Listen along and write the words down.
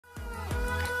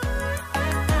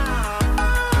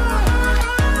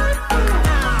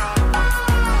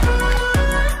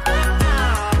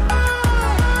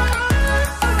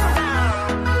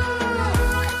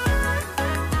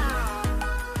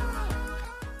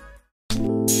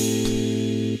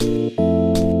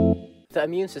The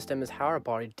immune system is how our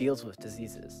body deals with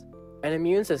diseases. An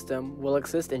immune system will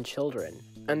exist in children,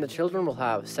 and the children will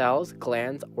have cells,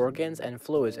 glands, organs, and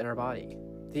fluids in our body.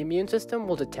 The immune system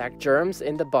will detect germs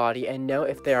in the body and know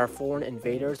if they are foreign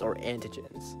invaders or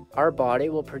antigens. Our body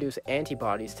will produce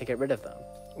antibodies to get rid of them.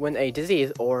 When a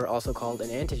disease, or also called an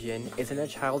antigen, is in a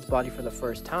child's body for the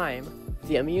first time,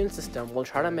 the immune system will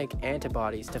try to make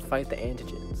antibodies to fight the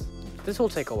antigens. This will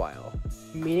take a while,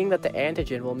 meaning that the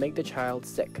antigen will make the child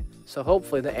sick, so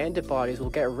hopefully the antibodies will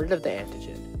get rid of the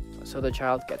antigen, so the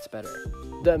child gets better.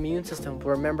 The immune system will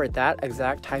remember that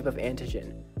exact type of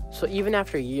antigen, so even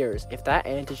after years, if that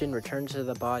antigen returns to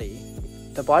the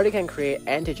body can create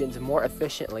antigens more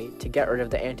efficiently to get rid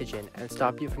of the antigen and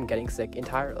stop you from getting sick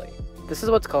entirely. This is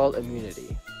what's called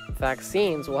immunity.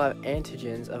 Vaccines will have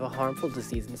antigens of a harmful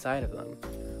disease inside of them.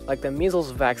 Like the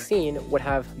measles vaccine would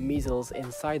have measles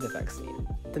inside the vaccine.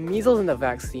 The measles in the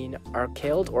vaccine are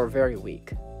killed or very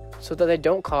weak, so that they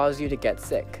don't cause you to get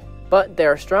sick. But they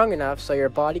are strong enough so your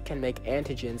body can make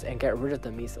antigens and get rid of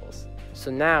the measles. So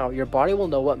now your body will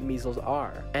know what measles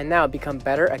are, and now become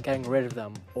better at getting rid of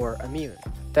them, or immune.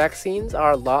 Vaccines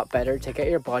are a lot better to get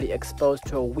your body exposed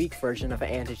to a weak version of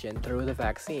an antigen through the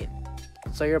vaccine,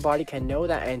 so your body can know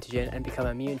that antigen and become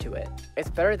immune to it. It's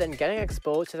better than getting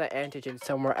exposed to that antigen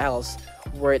somewhere else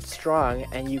where it's strong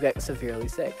and you get severely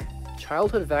sick.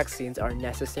 Childhood vaccines are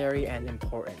necessary and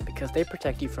important because they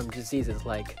protect you from diseases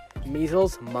like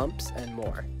measles, mumps, and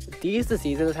more. These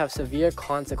diseases have severe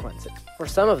consequences. For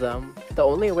some of them, the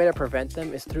only way to prevent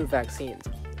them is through vaccines.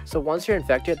 So once you're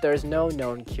infected, there is no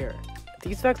known cure.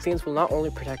 These vaccines will not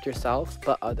only protect yourself,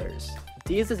 but others.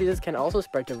 These diseases can also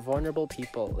spread to vulnerable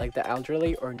people like the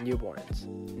elderly or newborns.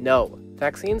 No,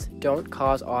 vaccines don't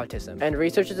cause autism, and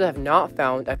researchers have not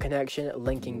found a connection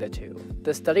linking the two.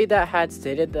 The study that had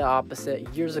stated the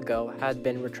opposite years ago had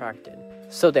been retracted.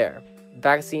 So there,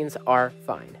 vaccines are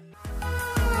fine.